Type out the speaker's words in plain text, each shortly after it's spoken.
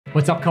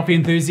What's up, coffee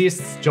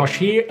enthusiasts? Josh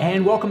here,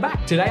 and welcome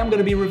back. Today I'm going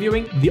to be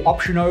reviewing the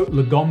Option-O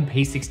Lagom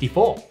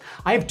P64.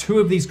 I have two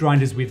of these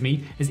grinders with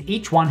me, as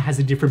each one has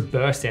a different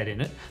burr set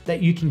in it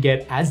that you can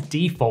get as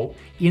default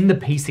in the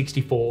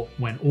P64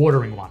 when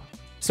ordering one.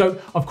 So,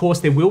 of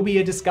course, there will be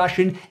a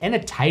discussion and a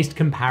taste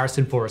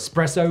comparison for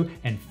espresso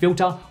and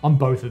filter on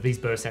both of these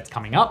burr sets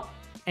coming up.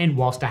 And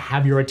whilst I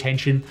have your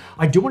attention,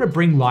 I do want to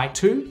bring light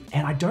to,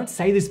 and I don't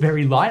say this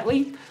very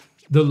lightly,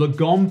 the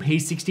Lagom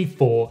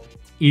P64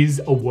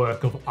 is a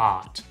work of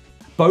art,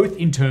 both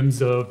in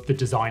terms of the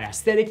design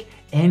aesthetic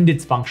and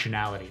its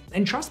functionality.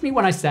 And trust me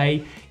when I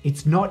say,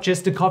 it's not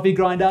just a coffee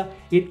grinder,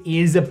 it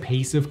is a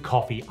piece of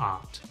coffee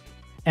art.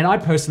 And I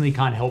personally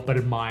can't help but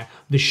admire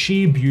the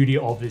sheer beauty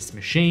of this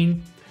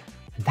machine.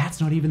 And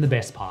that's not even the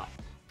best part.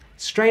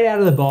 Straight out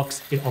of the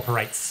box, it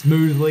operates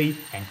smoothly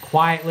and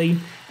quietly,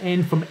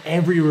 and from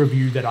every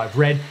review that I've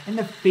read and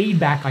the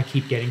feedback I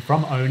keep getting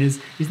from owners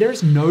is there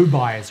is no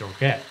buyer's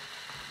regret.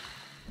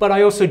 But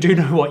I also do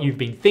know what you've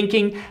been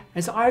thinking,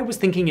 as I was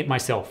thinking it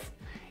myself.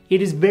 It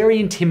is very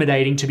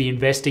intimidating to be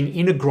investing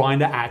in a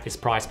grinder at this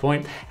price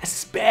point,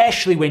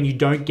 especially when you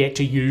don't get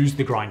to use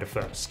the grinder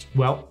first.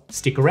 Well,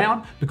 stick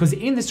around, because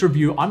in this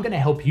review, I'm going to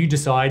help you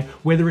decide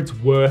whether it's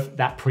worth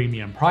that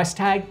premium price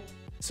tag.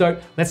 So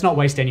let's not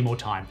waste any more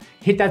time.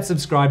 Hit that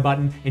subscribe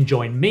button and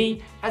join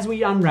me as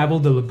we unravel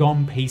the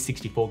Lagom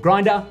P64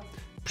 grinder.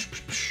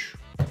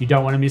 You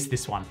don't want to miss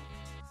this one.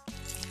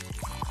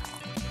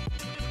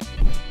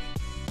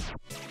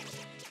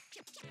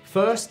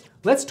 First,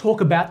 let's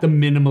talk about the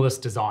minimalist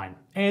design.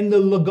 And the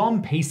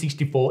Lagom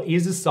P64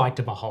 is a sight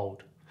to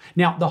behold.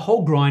 Now, the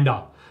whole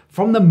grinder,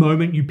 from the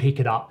moment you pick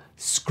it up,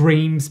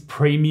 screams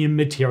premium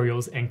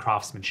materials and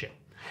craftsmanship.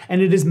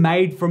 And it is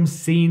made from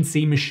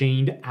CNC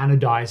machined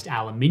anodized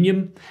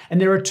aluminium, and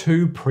there are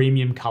two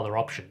premium color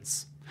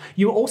options.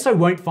 You also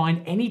won't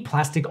find any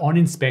plastic on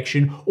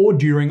inspection or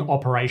during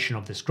operation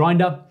of this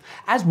grinder,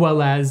 as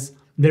well as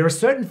there are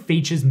certain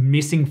features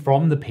missing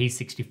from the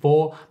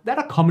P64 that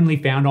are commonly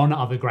found on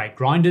other great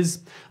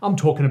grinders. I'm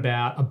talking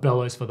about a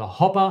bellows for the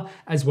hopper,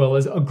 as well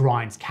as a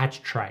grinds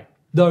catch tray.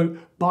 Though,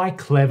 by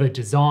clever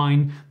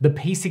design, the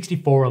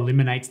P64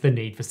 eliminates the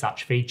need for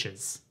such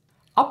features.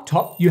 Up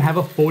top, you have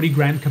a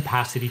 40-gram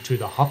capacity to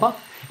the hopper.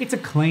 It's a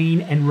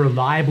clean and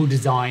reliable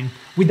design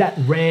with that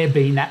rare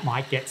bean that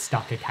might get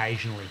stuck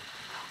occasionally,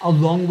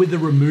 along with the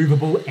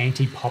removable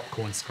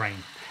anti-popcorn screen.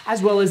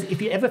 As well as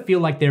if you ever feel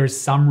like there is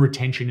some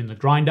retention in the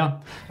grinder,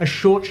 a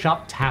short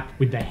sharp tap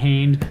with the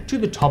hand to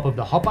the top of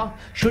the hopper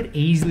should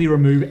easily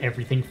remove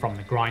everything from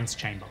the grinds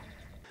chamber.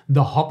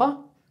 The hopper,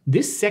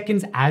 this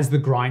seconds as the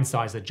grind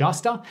size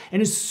adjuster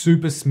and is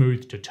super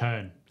smooth to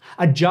turn.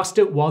 Adjust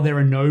it while there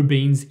are no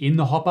beans in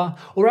the hopper,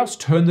 or else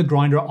turn the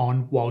grinder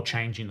on while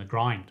changing the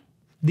grind.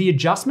 The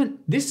adjustment,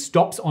 this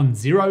stops on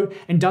 0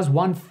 and does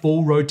one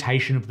full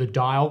rotation of the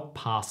dial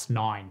past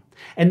 9.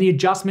 And the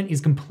adjustment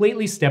is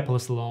completely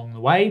stepless along the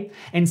way,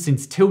 and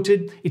since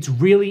tilted, it's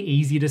really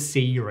easy to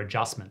see your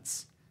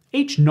adjustments.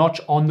 Each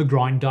notch on the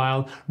grind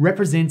dial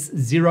represents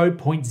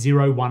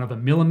 0.01 of a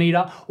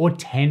millimeter or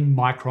 10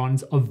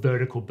 microns of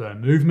vertical burr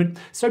movement,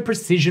 so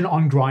precision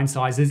on grind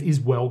sizes is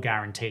well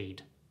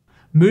guaranteed.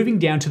 Moving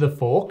down to the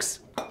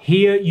forks,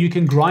 here you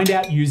can grind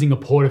out using a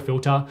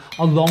portafilter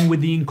along with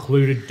the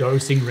included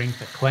dosing ring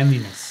for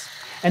cleanliness.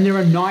 And there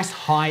are nice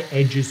high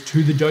edges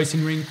to the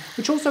dosing ring,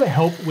 which also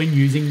help when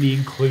using the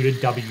included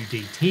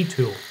WDT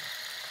tool.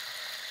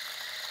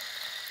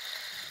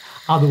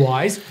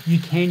 Otherwise, you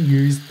can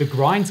use the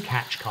grinds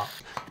catch cup.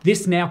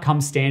 This now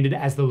comes standard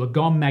as the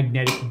Lagom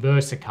Magnetic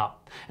Versa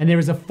cup, and there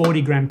is a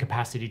 40-gram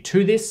capacity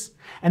to this,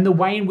 and the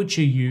way in which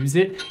you use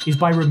it is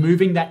by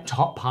removing that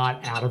top part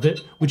out of it,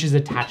 which is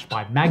attached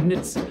by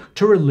magnets,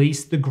 to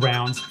release the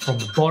grounds from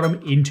the bottom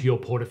into your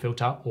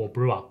portafilter or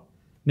brewer.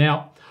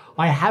 Now,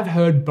 I have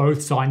heard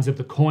both sides of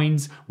the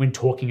coins when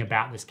talking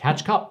about this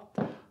catch cup.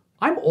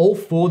 I'm all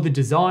for the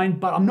design,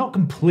 but I'm not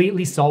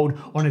completely sold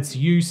on its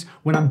use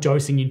when I'm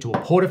dosing into a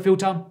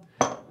portafilter,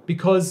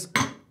 because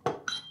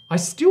I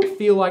still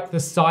feel like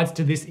the size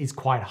to this is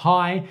quite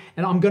high,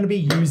 and I'm going to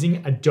be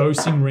using a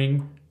dosing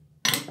ring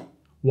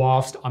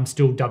whilst I'm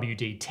still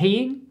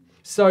WDTing.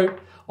 So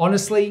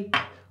honestly,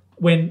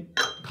 when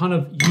kind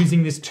of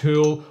using this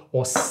tool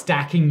or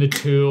stacking the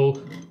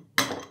tool,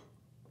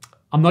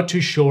 I'm not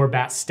too sure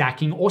about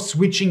stacking or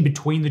switching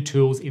between the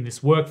tools in this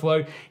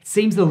workflow. It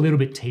seems a little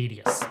bit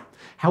tedious.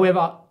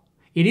 However,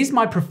 it is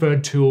my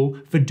preferred tool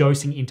for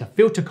dosing into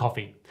filter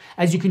coffee,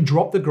 as you can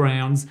drop the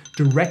grounds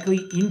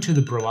directly into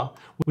the brewer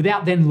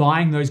without then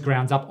laying those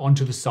grounds up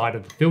onto the side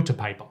of the filter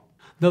paper.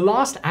 The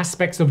last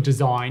aspects of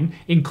design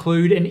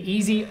include an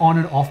easy on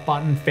and off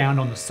button found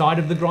on the side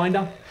of the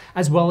grinder,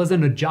 as well as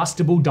an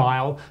adjustable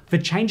dial for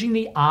changing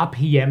the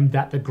RPM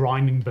that the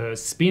grinding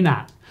burrs spin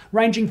at,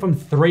 ranging from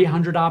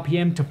 300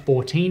 RPM to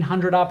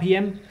 1400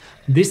 RPM.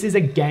 This is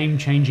a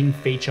game-changing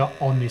feature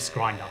on this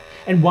grinder,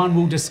 and one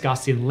we'll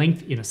discuss in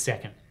length in a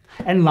second.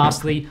 And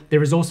lastly,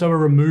 there is also a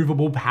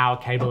removable power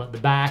cable at the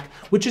back,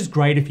 which is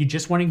great if you're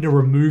just wanting to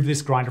remove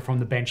this grinder from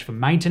the bench for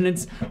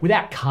maintenance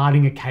without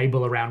carting a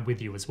cable around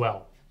with you as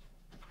well.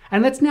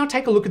 And let's now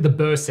take a look at the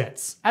burr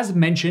sets. As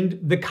mentioned,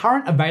 the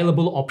current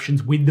available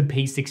options with the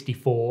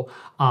P64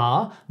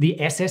 are the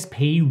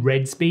SSP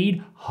Red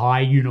Speed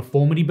High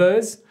Uniformity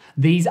burrs.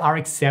 These are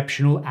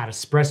exceptional at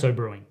espresso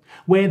brewing,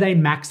 where they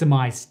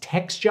maximize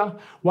texture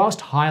whilst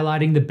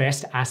highlighting the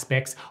best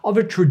aspects of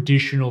a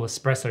traditional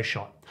espresso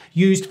shot.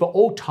 Used for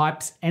all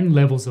types and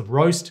levels of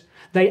roast,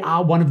 they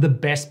are one of the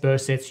best burr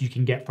sets you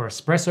can get for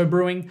espresso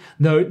brewing,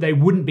 though they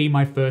wouldn't be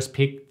my first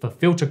pick for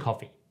filter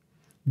coffee.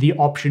 The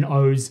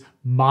Option-O's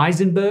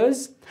Meissen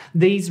burrs,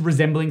 these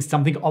resembling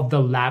something of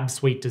the lab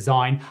suite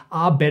design,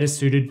 are better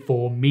suited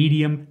for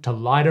medium to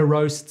lighter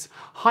roasts,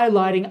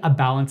 highlighting a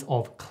balance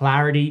of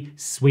clarity,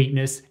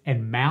 sweetness,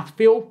 and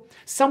mouthfeel.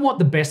 Somewhat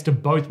the best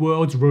of both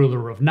worlds,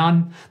 ruler of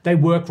none. They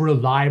work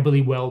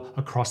reliably well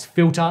across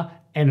filter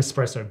and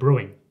espresso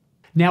brewing.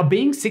 Now,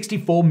 being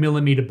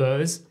 64mm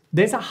burrs,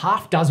 there's a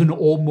half dozen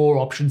or more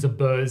options of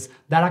burrs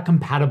that are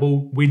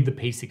compatible with the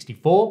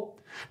P64.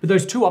 But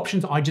those two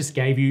options I just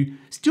gave you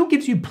still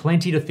gives you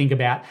plenty to think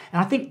about,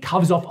 and I think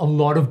covers off a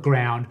lot of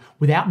ground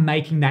without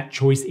making that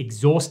choice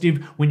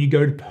exhaustive when you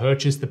go to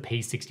purchase the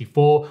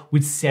P64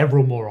 with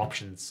several more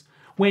options,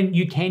 when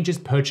you can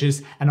just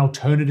purchase an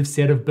alternative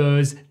set of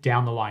burrs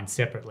down the line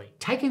separately.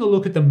 Taking a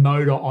look at the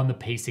motor on the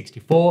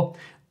P64,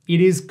 it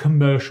is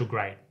commercial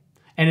grade,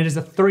 and it is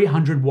a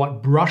 300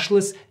 watt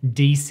brushless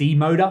DC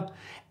motor.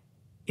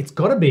 It's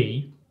gotta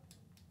be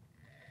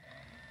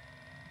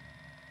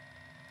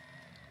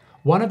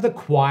one of the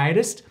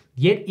quietest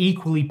yet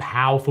equally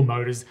powerful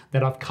motors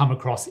that I've come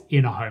across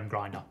in a home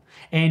grinder.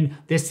 And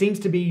there seems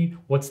to be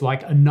what's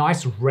like a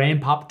nice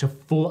ramp up to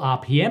full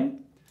RPM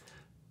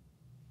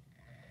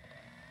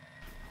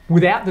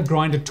without the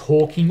grinder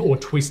talking or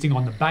twisting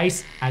on the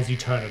base as you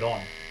turn it on.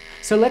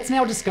 So let's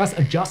now discuss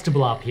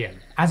adjustable RPM.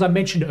 As I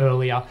mentioned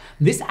earlier,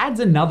 this adds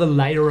another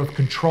layer of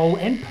control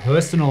and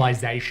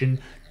personalization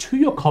to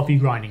your coffee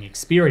grinding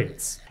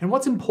experience. And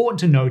what's important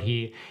to note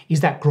here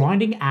is that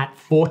grinding at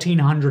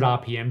 1400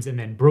 RPMs and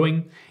then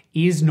brewing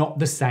is not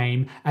the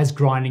same as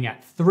grinding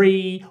at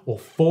 300 or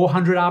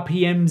 400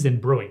 RPMs and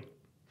brewing.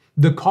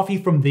 The coffee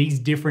from these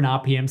different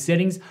RPM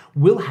settings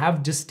will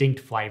have distinct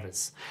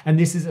flavors, and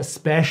this is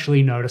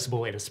especially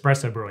noticeable in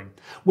espresso brewing,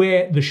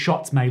 where the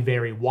shots may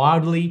vary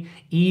wildly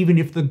even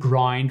if the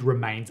grind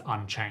remains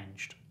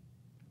unchanged.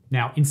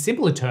 Now, in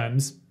simpler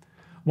terms,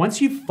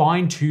 once you've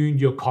fine-tuned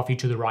your coffee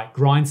to the right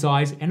grind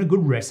size and a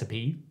good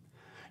recipe,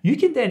 you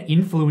can then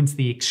influence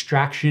the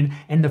extraction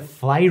and the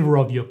flavor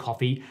of your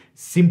coffee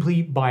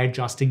simply by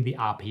adjusting the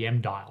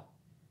RPM dial.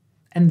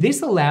 And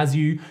this allows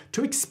you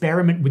to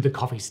experiment with the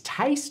coffee's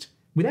taste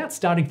without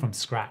starting from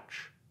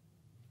scratch.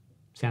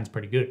 Sounds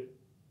pretty good.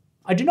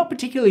 I do not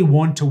particularly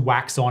want to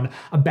wax on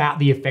about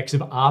the effects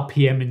of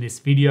RPM in this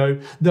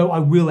video, though I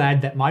will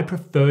add that my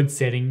preferred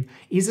setting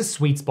is a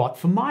sweet spot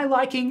for my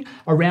liking,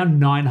 around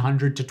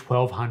 900 to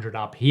 1200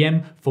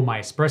 RPM for my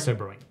espresso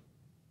brewing.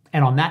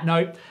 And on that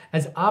note,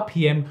 as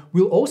RPM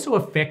will also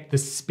affect the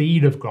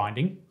speed of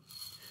grinding,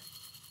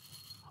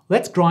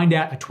 let's grind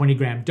out a 20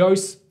 gram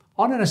dose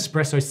on an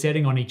espresso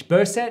setting on each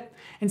burr set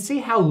and see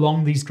how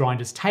long these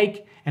grinders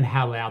take and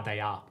how loud they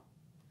are.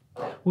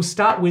 We'll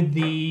start with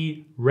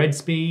the Red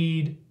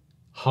Speed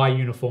High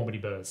Uniformity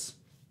burrs.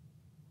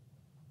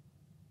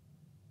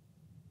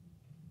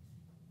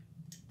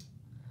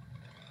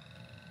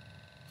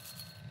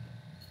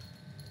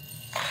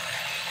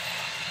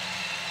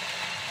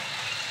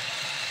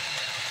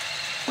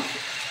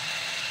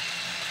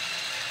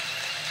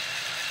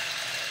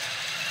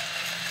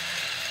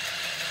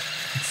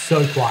 It's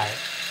so quiet.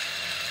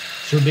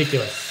 It's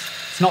ridiculous.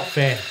 It's not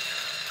fair.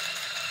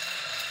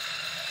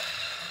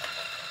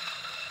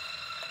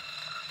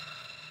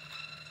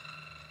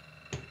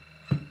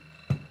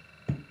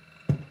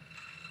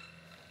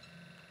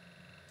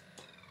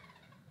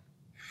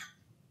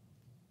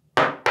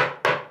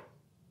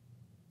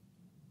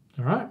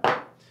 All right,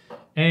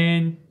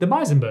 and the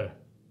Meissen burr.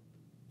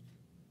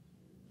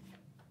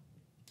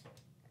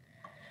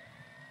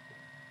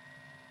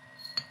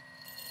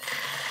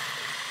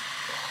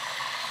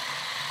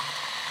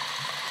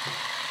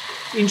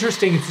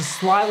 Interesting, it's a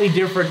slightly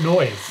different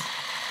noise.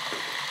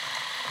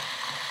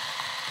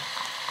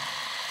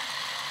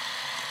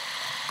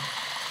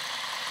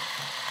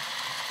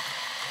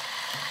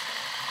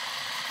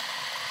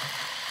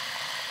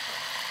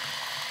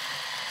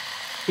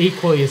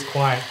 Equally as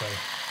quiet though.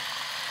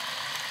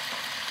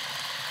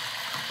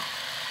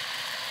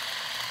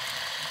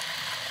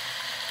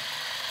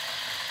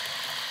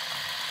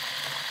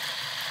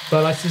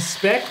 But I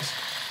suspect,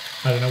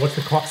 I don't know, what's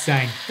the clock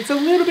saying? It's a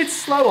little bit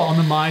slower on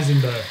the Meissen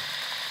burr.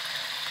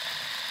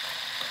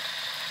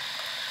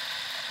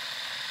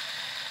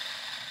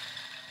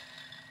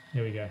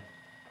 There we go.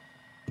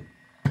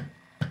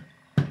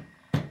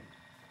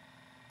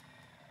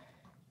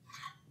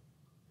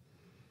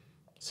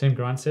 Same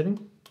grind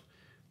setting.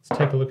 Let's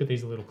take a look at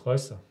these a little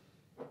closer.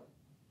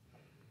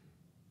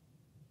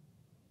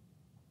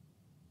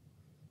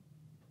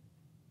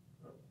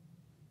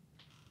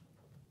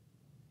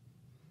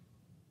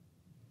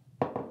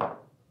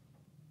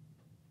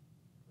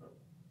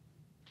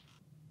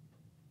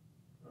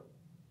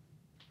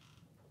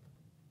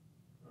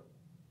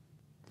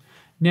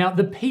 Now,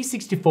 the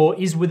P64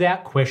 is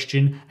without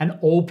question an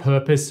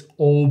all-purpose,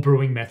 all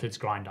brewing methods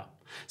grinder.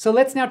 So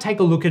let's now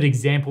take a look at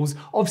examples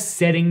of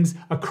settings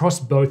across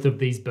both of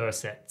these burr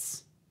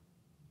sets.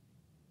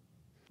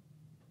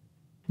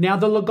 Now,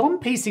 the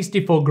Lagom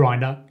P64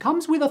 grinder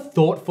comes with a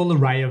thoughtful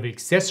array of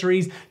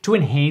accessories to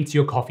enhance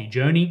your coffee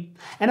journey,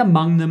 and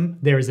among them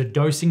there is a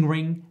dosing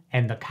ring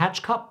and the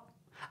catch cup,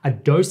 a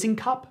dosing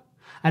cup,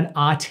 an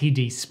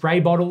RTD spray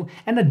bottle,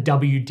 and a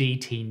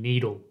WDT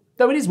needle.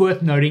 Though it is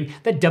worth noting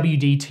that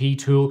WDT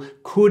tool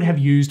could have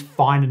used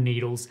finer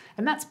needles,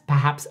 and that's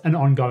perhaps an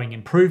ongoing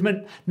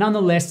improvement.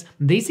 Nonetheless,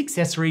 these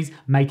accessories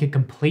make a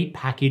complete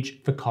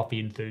package for coffee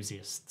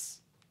enthusiasts.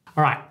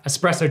 All right,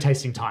 espresso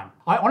tasting time.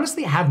 I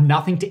honestly have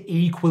nothing to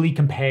equally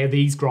compare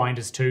these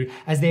grinders to,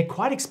 as they're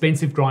quite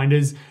expensive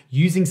grinders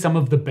using some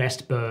of the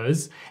best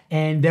burrs,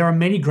 and there are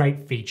many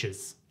great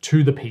features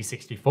to the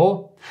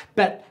P64,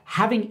 but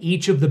having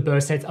each of the burr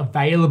sets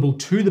available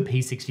to the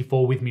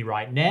P64 with me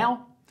right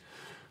now,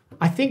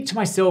 I think to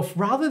myself,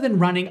 rather than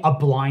running a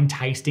blind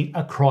tasting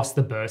across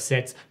the burr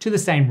sets to the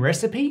same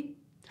recipe,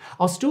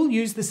 I'll still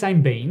use the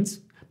same beans,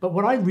 but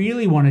what I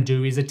really want to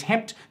do is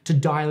attempt to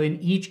dial in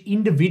each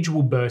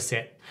individual burr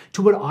set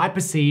to what I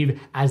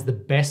perceive as the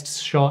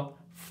best shot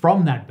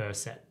from that burr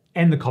set,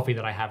 and the coffee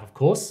that I have, of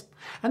course.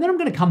 And then I'm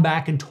going to come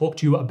back and talk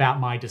to you about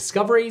my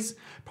discoveries,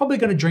 probably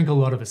going to drink a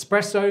lot of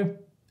espresso,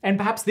 and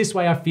perhaps this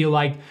way I feel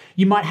like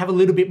you might have a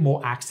little bit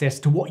more access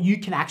to what you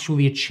can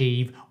actually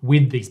achieve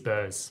with these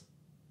burrs.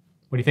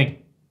 What do you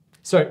think?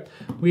 So,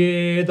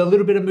 with a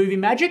little bit of movie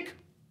magic,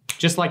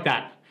 just like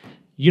that.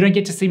 You don't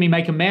get to see me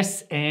make a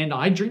mess, and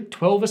I drink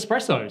 12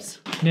 espressos.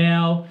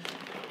 Now,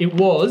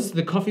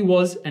 the coffee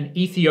was an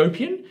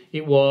Ethiopian.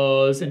 It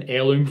was an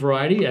heirloom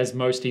variety, as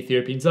most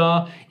Ethiopians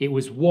are. It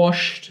was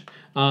washed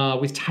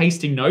with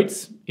tasting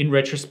notes, in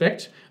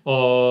retrospect,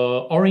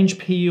 orange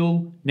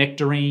peel,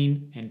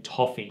 nectarine, and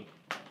toffee.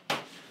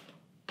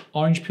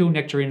 Orange peel,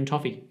 nectarine, and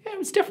toffee. Yeah, it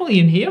was definitely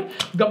in here.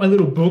 I've got my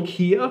little book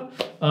here,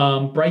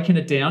 breaking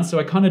it down. So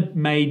I kind of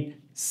made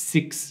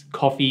 6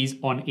 coffees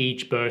on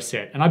each burr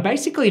set. And I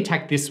basically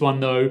attacked this one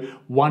though,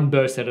 one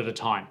burr set at a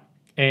time.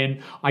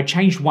 And I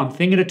changed one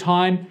thing at a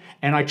time,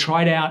 and I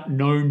tried out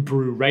known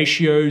brew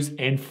ratios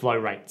and flow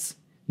rates.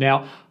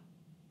 Now,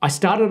 I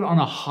started on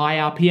a high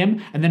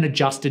RPM and then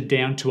adjusted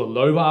down to a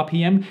low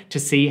RPM to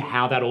see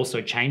how that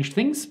also changed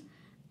things.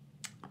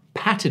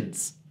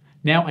 Patterns.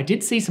 Now, I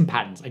did see some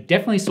patterns. I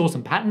definitely saw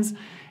some patterns,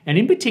 and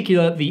in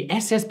particular, the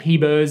SSP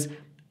burrs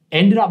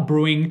ended up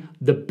brewing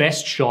the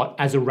best shot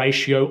as a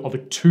ratio of a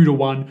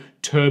 2-to-1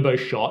 turbo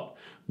shot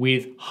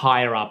with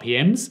higher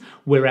RPMs,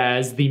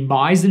 whereas the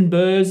Meissen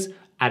burrs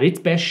at its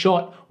best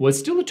shot was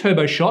still a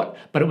turbo shot,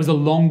 but it was a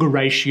longer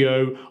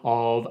ratio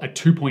of a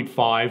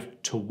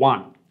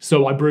 2.5-to-1.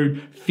 So I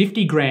brewed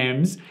 50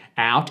 grams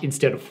out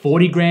instead of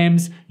 40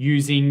 grams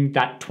using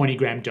that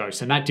 20-gram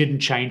dose, and that didn't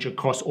change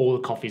across all the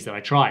coffees that I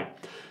tried.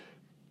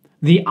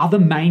 The other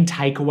main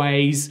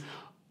takeaways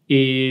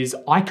is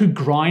I could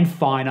grind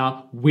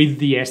finer with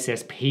the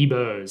SSP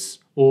burrs.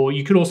 Or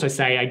you could also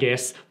say, I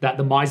guess, that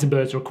the Meissen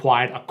burrs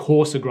required a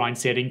coarser grind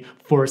setting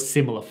for a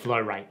similar flow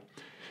rate.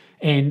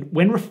 And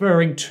when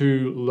referring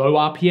to low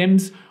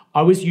RPMs,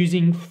 I was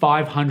using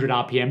 500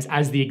 RPMs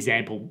as the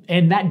example,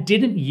 and that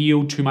didn't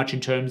yield too much in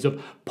terms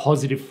of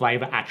positive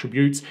flavor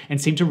attributes and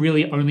seemed to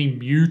really only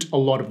mute a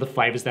lot of the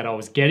flavors that I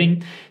was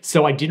getting.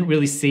 So I didn't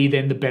really see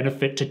then the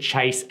benefit to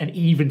chase an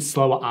even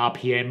slower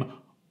RPM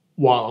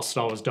whilst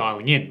I was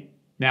dialing in.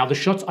 Now, the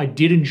shots I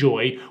did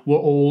enjoy were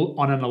all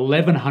on an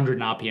 1100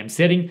 RPM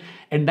setting,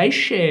 and they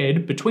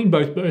shared between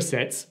both burr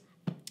sets,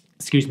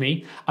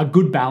 a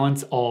good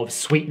balance of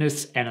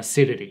sweetness and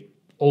acidity.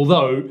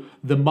 Although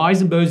the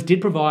Meissen burrs did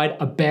provide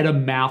a better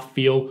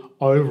mouthfeel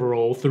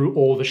overall through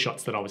all the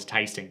shots that I was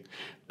tasting.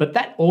 But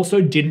that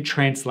also didn't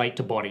translate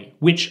to body,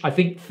 which I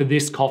think for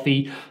this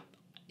coffee,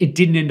 it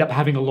didn't end up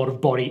having a lot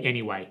of body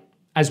anyway.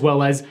 As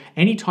well as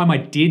anytime I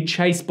did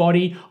chase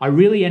body, I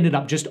really ended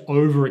up just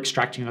over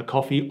extracting the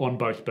coffee on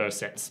both burr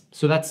sets.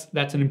 So that's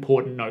an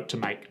important note to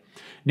make.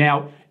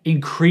 Now,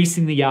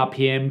 increasing the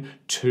RPM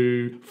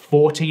to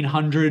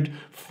 1400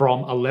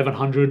 from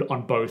 1100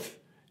 on both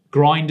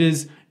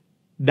grinders,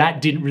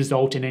 that didn't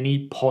result in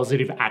any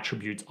positive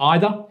attributes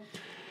either.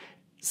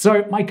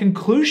 So my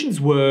conclusions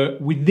were,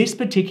 with this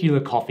particular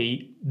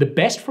coffee, the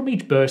best from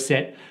each burr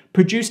set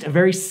produced a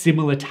very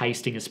similar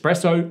tasting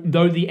espresso,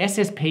 though the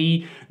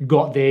SSP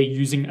got there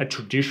using a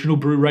traditional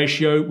brew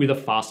ratio with a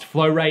fast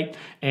flow rate,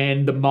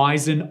 and the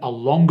Meissen a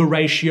longer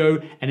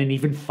ratio and an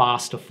even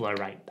faster flow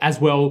rate. As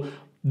well,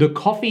 the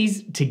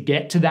coffees to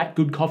get to that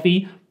good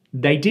coffee,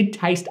 they did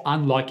taste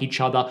unlike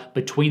each other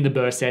between the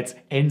burr sets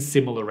and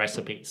similar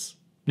recipes.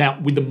 Now,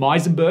 with the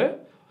Meissen burr,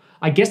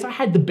 I guess I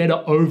had the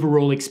better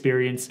overall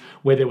experience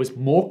where there was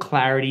more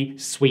clarity,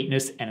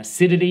 sweetness, and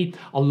acidity,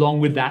 along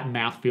with that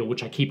mouthfeel,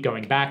 which I keep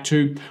going back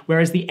to.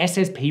 Whereas the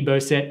SSP burr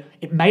set,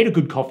 it made a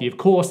good coffee, of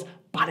course,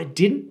 but it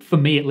didn't, for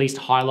me at least,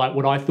 highlight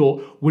what I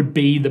thought would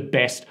be the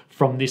best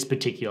from this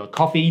particular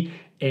coffee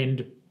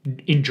and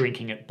in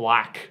drinking it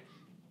black.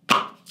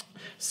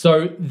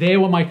 So there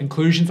were my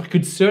conclusions. I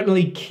could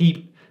certainly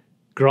keep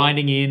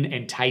grinding in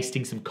and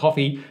tasting some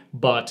coffee,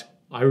 but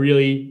I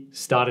really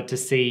started to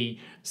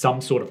see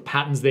some sort of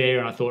patterns there,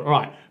 and I thought, all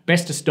right,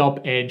 best to stop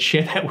and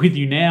share that with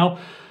you now.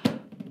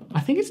 I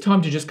think it's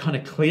time to just kind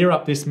of clear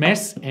up this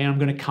mess, and I'm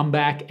gonna come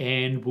back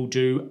and we'll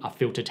do a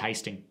filter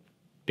tasting.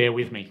 Bear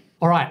with me.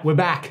 All right, we're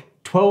back.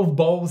 12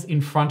 bowls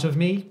in front of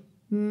me.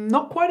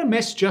 Not quite a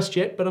mess just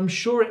yet, but I'm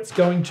sure it's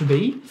going to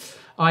be.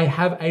 I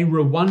have a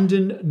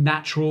Rwandan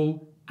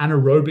natural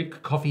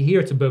anaerobic coffee here.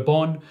 It's a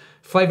bourbon.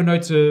 Flavor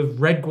notes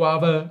of red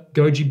guava,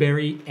 goji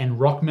berry, and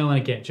rock melon.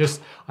 Again,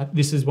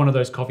 this is one of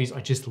those coffees I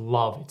just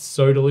love. It's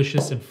so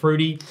delicious and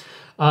fruity.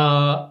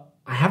 I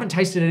haven't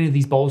tasted any of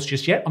these bowls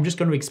just yet. I'm just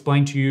going to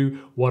explain to you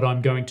what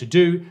I'm going to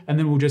do, and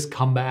then we'll just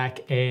come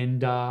back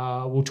and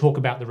we'll talk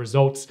about the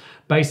results.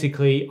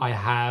 Basically, I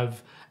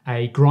have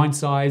a grind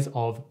size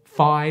of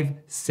 5,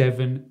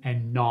 7,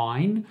 and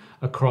 9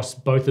 across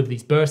both of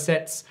these Burr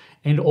sets,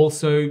 and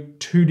also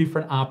 2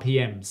 different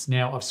RPMs.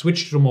 Now, I've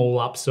switched them all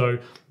up, so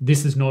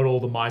this is not all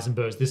the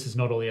Burrs, this is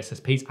not all the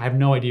SSPs. I have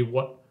no idea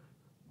what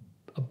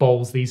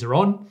bowls these are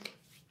on,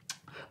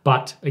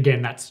 but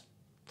again, that's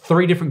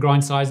 3 different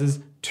grind sizes,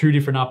 2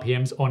 different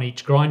RPMs on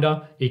each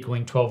grinder,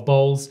 equaling 12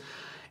 bowls.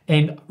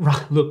 And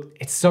look,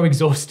 it's so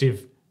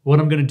exhaustive. What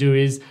I'm gonna do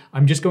is,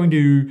 I'm just going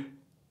to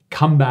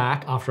come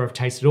back after I've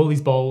tasted all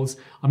these bowls.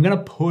 I'm gonna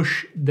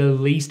push the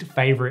least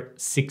favorite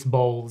 6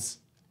 bowls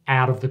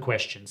out of the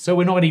question. So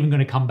we're not even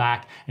gonna come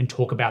back and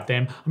talk about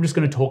them. I'm just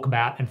gonna talk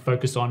about and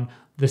focus on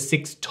the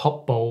 6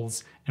 top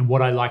bowls and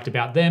what I liked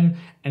about them.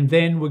 And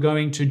then we're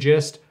going to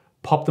just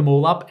pop them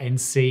all up and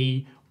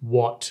see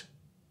what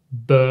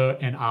Burr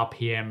and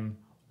RPM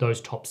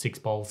those top 6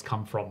 bowls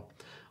come from.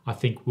 I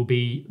think will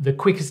be the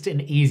quickest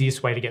and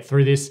easiest way to get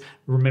through this.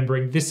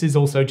 Remembering this is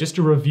also just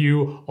a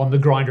review on the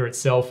grinder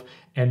itself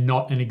and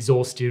not an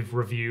exhaustive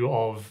review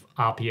of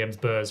RPMs,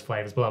 Burrs,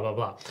 flavors, blah, blah,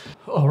 blah.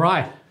 All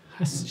right,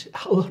 that's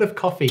a lot of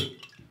coffee.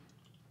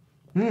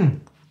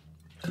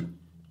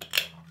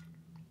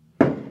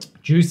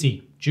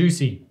 Juicy,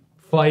 juicy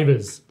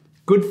flavors,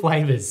 good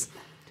flavors.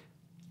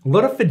 A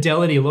lot of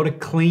fidelity, a lot of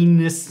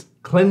cleanness.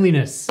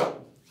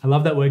 I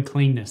love that word,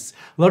 cleanness.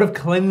 A lot of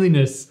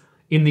cleanliness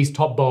in these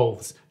top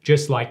bowls,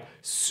 just like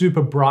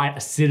super bright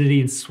acidity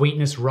and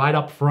sweetness right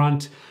up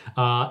front,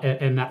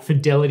 and that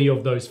fidelity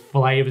of those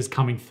flavors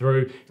coming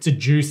through. It's a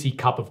juicy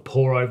cup of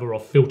pour over or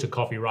filter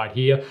coffee right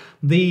here.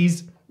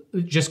 These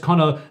just kind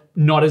of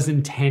not as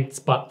intense,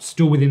 but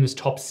still within this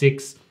top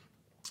 6.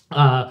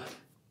 I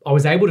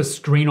was able to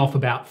screen off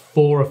about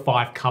 4 or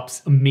 5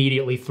 cups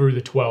immediately through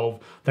the 12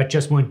 that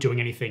just weren't doing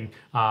anything.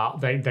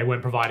 They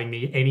weren't providing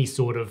me any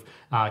sort of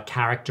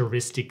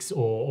characteristics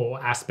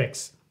or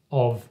aspects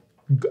of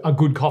a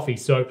good coffee.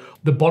 So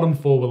the bottom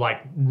 4 were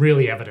like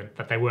really evident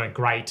that they weren't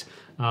great.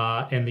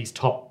 And these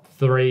top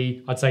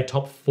 3, I'd say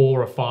top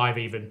 4 or 5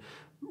 even,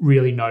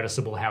 really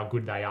noticeable how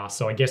good they are.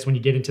 So I guess when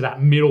you get into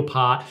that middle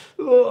part,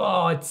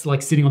 it's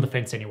like sitting on the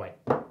fence anyway.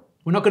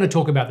 We're not going to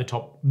talk about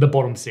the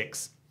bottom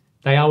 6.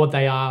 They are what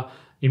they are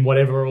in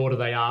whatever order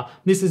they are.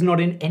 This is not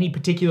in any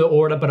particular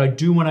order, but I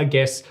do want to,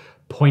 guess,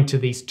 point to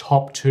these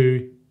top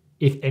 2,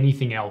 if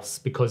anything else,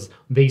 because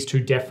these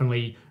 2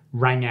 definitely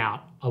rang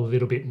out a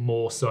little bit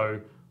more so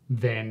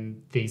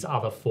than these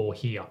other 4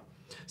 here.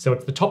 So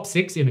it's the top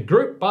 6 in a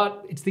group,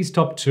 but it's these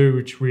top 2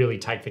 which really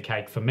take the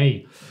cake for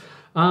me.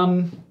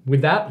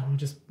 With that, I'll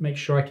just make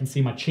sure I can see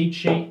my cheat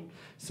sheet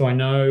so I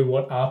know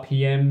what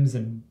RPMs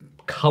and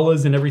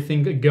colors and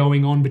everything are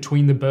going on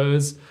between the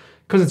Burrs,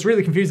 because it's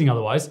really confusing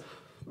otherwise.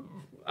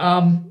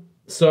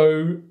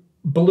 So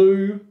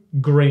blue,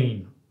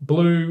 green.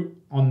 Blue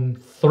on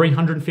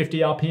 350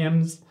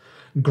 RPMs,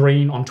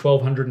 green on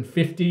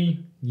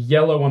 1250,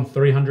 yellow on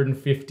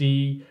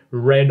 350,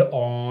 red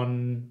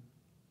on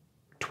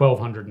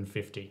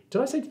 1250.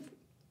 Did I say,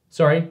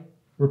 sorry,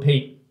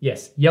 repeat.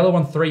 Yes, yellow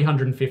on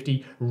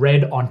 350,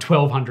 red on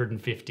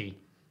 1250.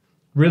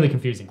 Really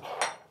confusing.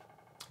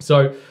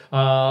 So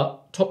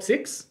top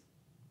 6,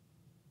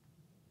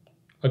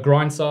 a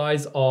grind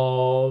size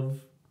of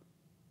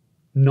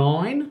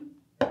 9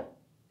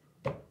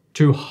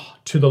 to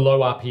the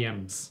low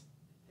RPMs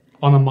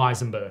on a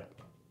Burr.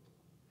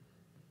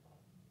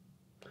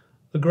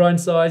 A grind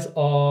size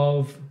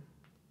of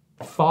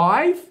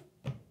 5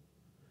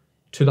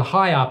 to the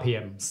high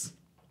RPMs,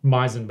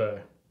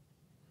 Burr.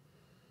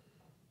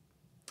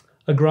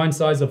 A grind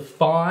size of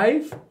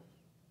 5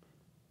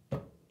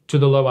 to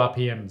the low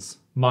RPMs,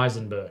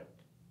 Burr.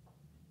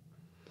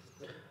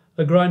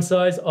 A grind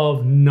size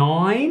of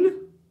 9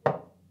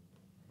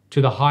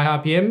 to the high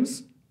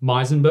RPMs,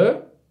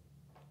 Burr.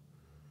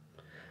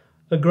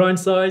 A grind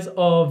size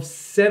of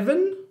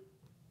 7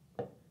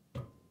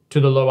 to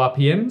the low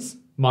RPMs,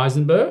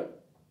 Burr.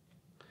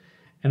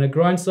 And a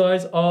grind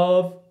size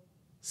of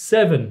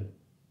 7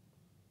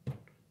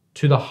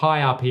 to the high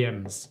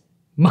RPMs,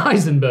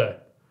 Burr.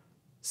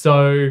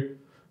 So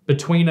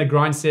between a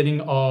grind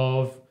setting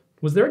of,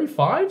 was there any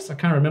 5s? I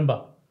can't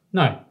remember.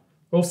 No,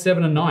 all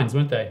 7 and 9s,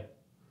 weren't they?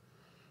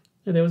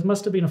 Yeah,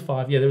 must have been a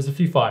 5. Yeah, there was a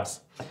few 5s.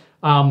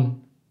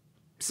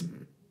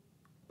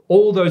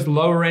 all those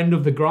lower end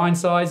of the grind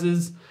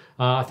sizes.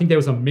 I think there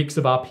was a mix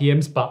of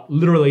RPMs, but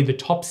literally the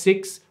top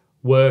 6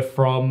 were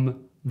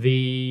from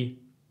the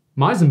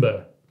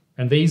Burr.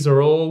 And these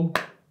are all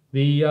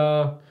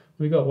the,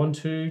 we got 1,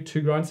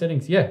 2 grind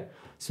settings. Yeah.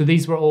 So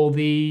these were all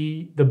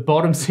the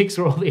bottom 6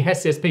 were all the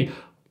SSP.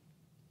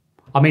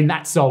 I mean,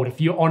 that's sold.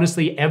 If you're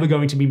honestly ever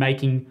going to be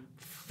making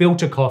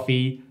filter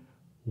coffee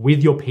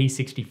with your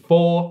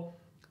P64,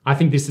 I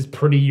think this is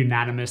pretty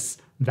unanimous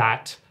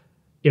that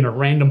in a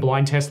random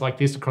blind test like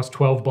this across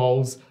 12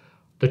 bowls,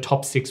 the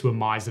top 6 were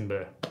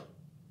Burr.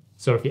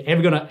 So if you're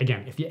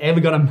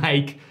ever gonna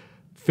make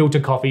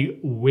filter coffee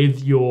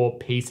with your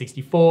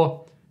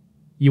P64,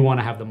 you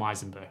wanna have the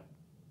Burr.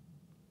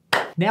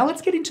 Now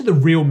let's get into the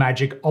real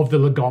magic of the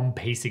Lagom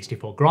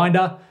P64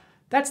 grinder.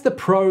 That's the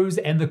pros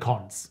and the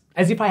cons.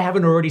 As if I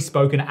haven't already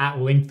spoken at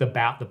length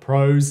about the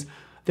pros,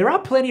 there are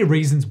plenty of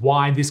reasons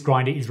why this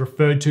grinder is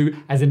referred to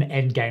as an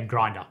endgame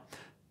grinder,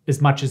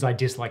 as much as I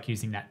dislike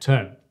using that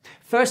term.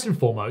 First and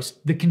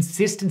foremost, the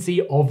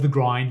consistency of the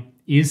grind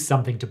is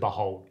something to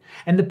behold.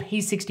 And the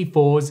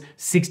P64's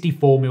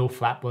 64mm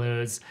flat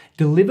blurs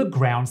deliver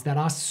grounds that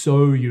are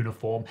so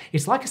uniform.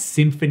 It's like a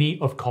symphony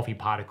of coffee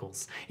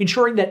particles,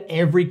 ensuring that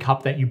every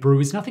cup that you brew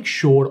is nothing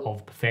short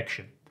of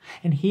perfection.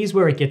 And here's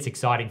where it gets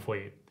exciting for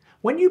you.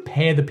 When you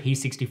pair the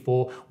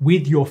P64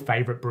 with your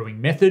favorite brewing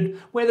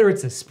method, whether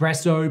it's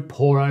espresso,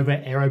 pour over,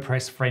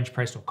 AeroPress, French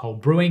press, or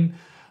cold brewing,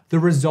 the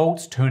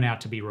results turn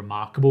out to be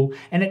remarkable,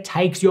 and it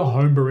takes your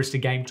home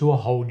barista game to a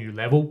whole new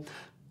level.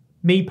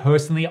 Me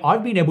personally,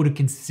 I've been able to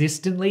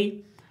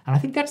consistently, and I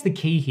think that's the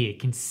key here,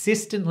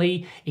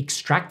 consistently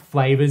extract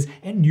flavors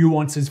and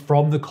nuances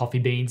from the coffee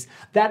beans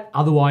that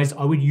otherwise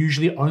I would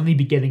usually only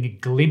be getting a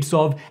glimpse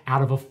of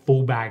out of a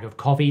full bag of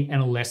coffee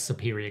and a less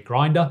superior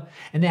grinder.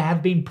 And there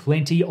have been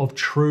plenty of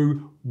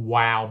true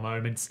wow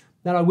moments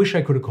that I wish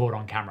I could have caught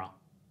on camera.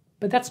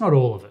 But that's not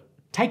all of it.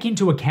 Take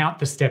into account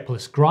the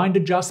stepless grind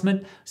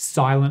adjustment,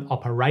 silent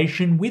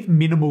operation with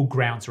minimal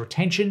grounds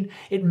retention.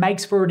 It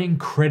makes for an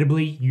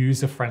incredibly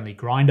user-friendly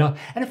grinder.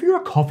 And if you're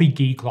a coffee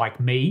geek like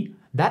me,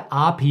 that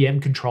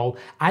RPM control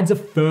adds a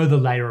further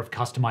layer of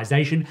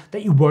customization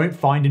that you won't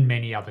find in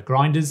many other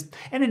grinders.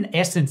 And in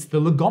essence,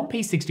 the Lagom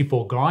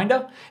P64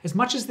 grinder, as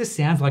much as this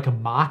sounds like a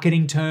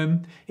marketing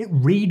term, it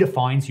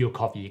redefines your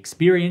coffee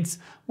experience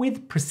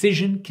with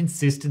precision,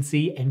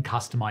 consistency, and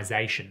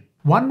customization.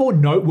 One more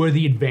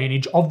noteworthy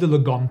advantage of the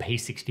Lagom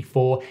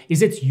P64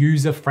 is its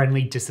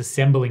user-friendly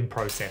disassembling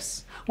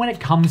process. When it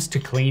comes to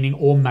cleaning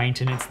or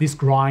maintenance, this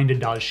grinder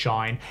does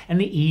shine,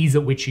 and the ease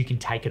at which you can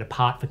take it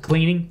apart for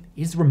cleaning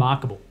is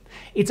remarkable.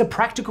 It's a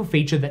practical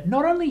feature that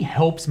not only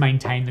helps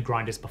maintain the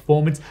grinder's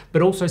performance,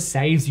 but also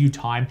saves you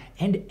time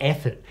and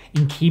effort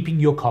in keeping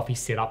your coffee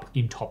set up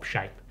in top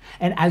shape.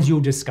 And as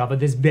you'll discover,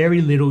 there's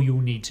very little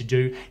you'll need to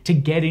do to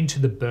get into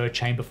the Burr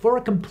chamber for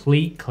a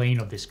complete clean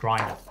of this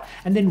grinder.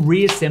 And then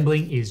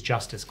reassembling is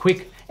just as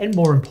quick, and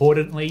more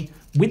importantly,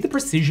 with the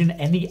precision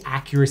and the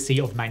accuracy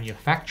of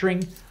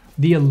manufacturing,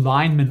 the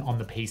alignment on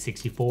the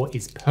P64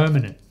 is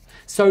permanent.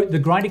 So the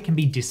grinder can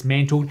be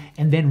dismantled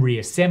and then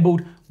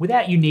reassembled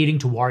without you needing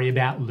to worry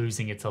about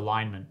losing its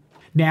alignment.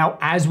 Now,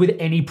 as with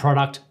any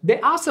product,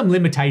 there are some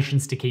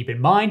limitations to keep in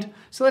mind,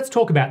 so let's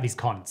talk about these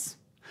cons.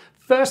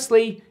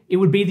 Firstly, it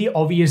would be the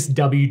obvious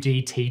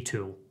WDT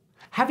tool.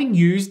 Having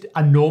used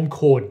a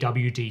Normcore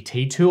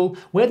WDT tool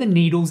where the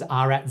needles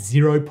are at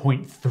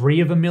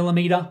 0.3 of a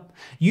millimeter,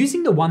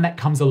 using the one that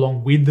comes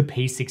along with the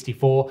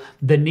P64,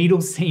 the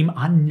needles seem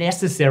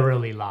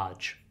unnecessarily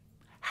large.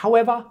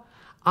 However,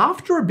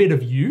 after a bit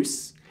of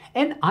use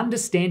and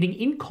understanding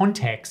in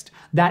context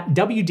that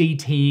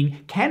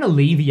WDTing can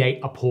alleviate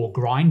a poor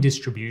grind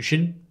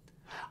distribution,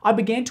 I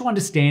began to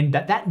understand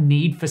that that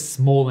need for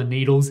smaller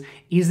needles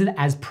isn't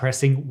as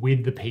pressing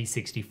with the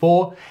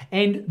P64,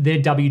 and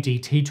the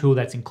WDT tool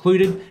that's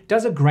included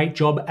does a great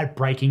job at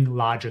breaking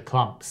larger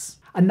clumps.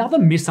 Another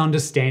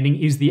misunderstanding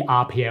is the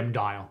RPM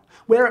dial,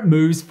 where it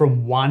moves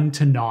from 1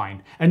 to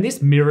 9, and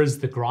this mirrors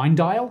the grind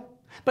dial.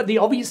 But the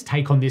obvious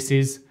take on this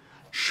is,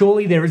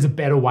 surely there is a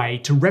better way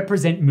to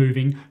represent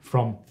moving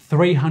from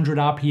 300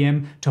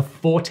 RPM to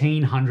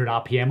 1400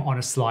 RPM on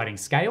a sliding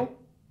scale.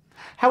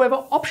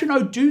 However,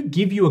 Option-O do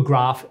give you a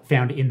graph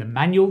found in the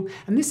manual,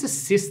 and this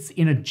assists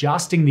in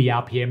adjusting the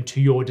RPM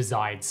to your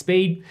desired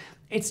speed.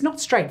 It's not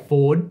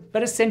straightforward,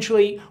 but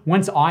essentially,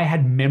 once I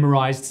had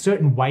memorized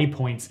certain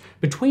waypoints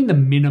between the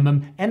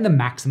minimum and the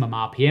maximum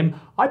RPM,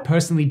 I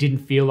personally didn't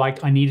feel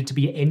like I needed to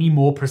be any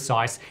more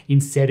precise in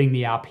setting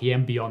the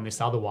RPM beyond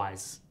this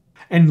otherwise.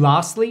 And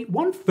lastly,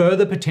 one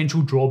further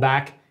potential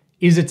drawback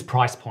is its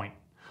price point.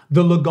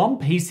 The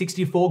Lagom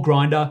P64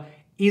 grinder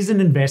is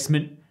an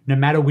investment no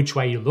matter which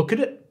way you look at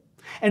it.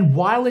 And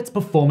while its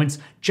performance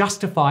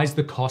justifies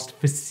the cost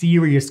for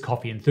serious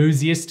coffee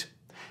enthusiasts,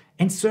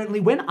 and certainly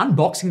when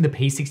unboxing the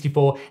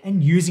P64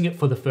 and using it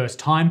for the first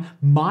time,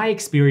 my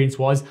experience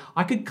was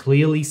I could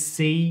clearly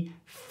see,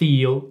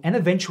 feel, and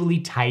eventually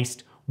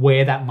taste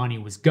where that money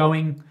was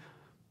going.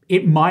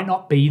 It might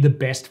not be the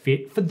best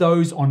fit for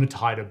those on a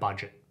tighter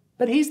budget.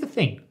 But here's the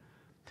thing.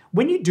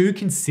 When you do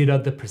consider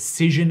the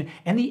precision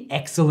and the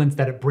excellence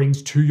that it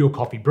brings to your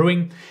coffee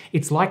brewing,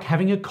 it's like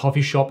having a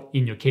coffee shop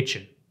in your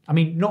kitchen. I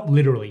mean, not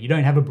literally, you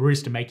don't have a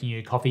barista making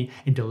you coffee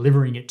and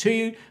delivering it to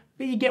you,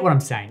 but you get what I'm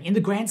saying. In the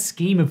grand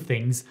scheme of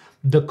things,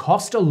 the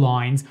cost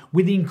aligns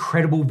with the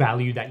incredible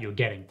value that you're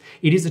getting.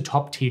 It is a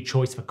top tier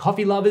choice for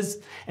coffee lovers,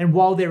 and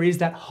while there is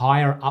that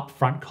higher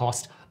upfront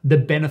cost, the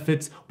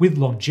benefits with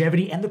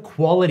longevity and the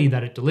quality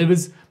that it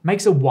delivers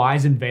makes a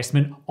wise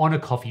investment on a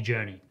coffee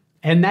journey.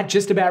 And that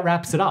just about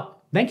wraps it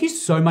up. Thank you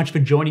so much for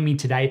joining me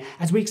today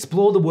as we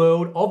explore the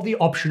world of the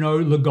Option-O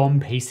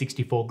Lagom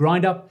P64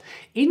 grinder.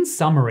 In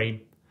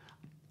summary,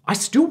 I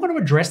still want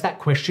to address that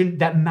question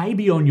that may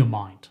be on your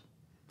mind.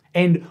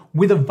 And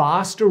with a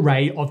vast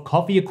array of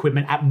coffee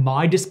equipment at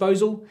my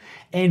disposal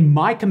and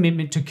my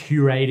commitment to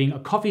curating a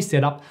coffee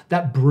setup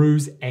that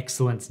brews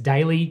excellence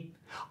daily,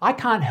 I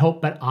can't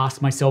help but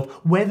ask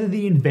myself whether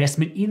the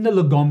investment in the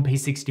Lagom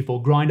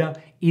P64 grinder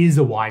is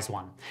a wise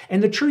one.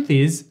 And the truth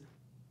is,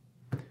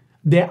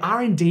 there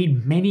are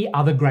indeed many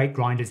other great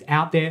grinders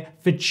out there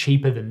for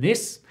cheaper than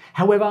this.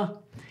 However,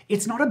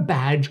 it's not a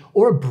badge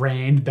or a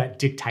brand that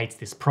dictates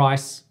this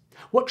price.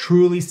 What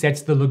truly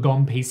sets the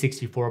Lagom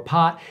P64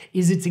 apart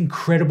is its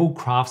incredible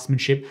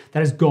craftsmanship that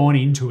has gone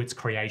into its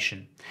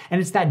creation.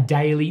 And it's that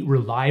daily,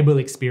 reliable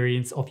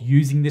experience of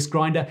using this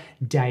grinder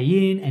day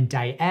in and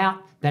day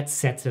out that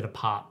sets it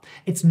apart.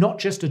 It's not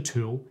just a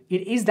tool,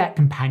 it is that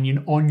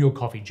companion on your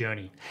coffee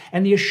journey.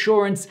 And the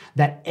assurance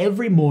that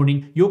every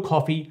morning your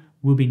coffee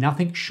will be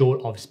nothing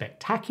short of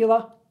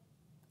spectacular.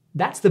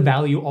 That's the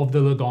value of the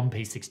Lagom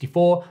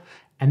P64,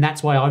 and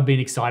that's why I've been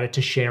excited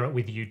to share it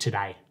with you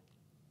today.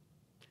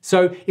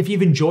 So if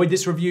you've enjoyed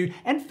this review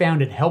and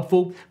found it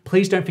helpful,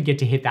 please don't forget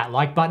to hit that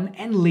like button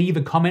and leave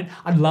a comment.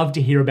 I'd love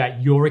to hear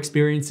about your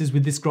experiences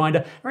with this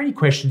grinder or any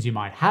questions you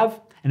might have.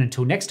 And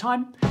until next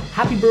time,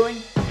 happy brewing,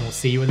 and we'll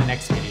see you in the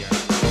next video.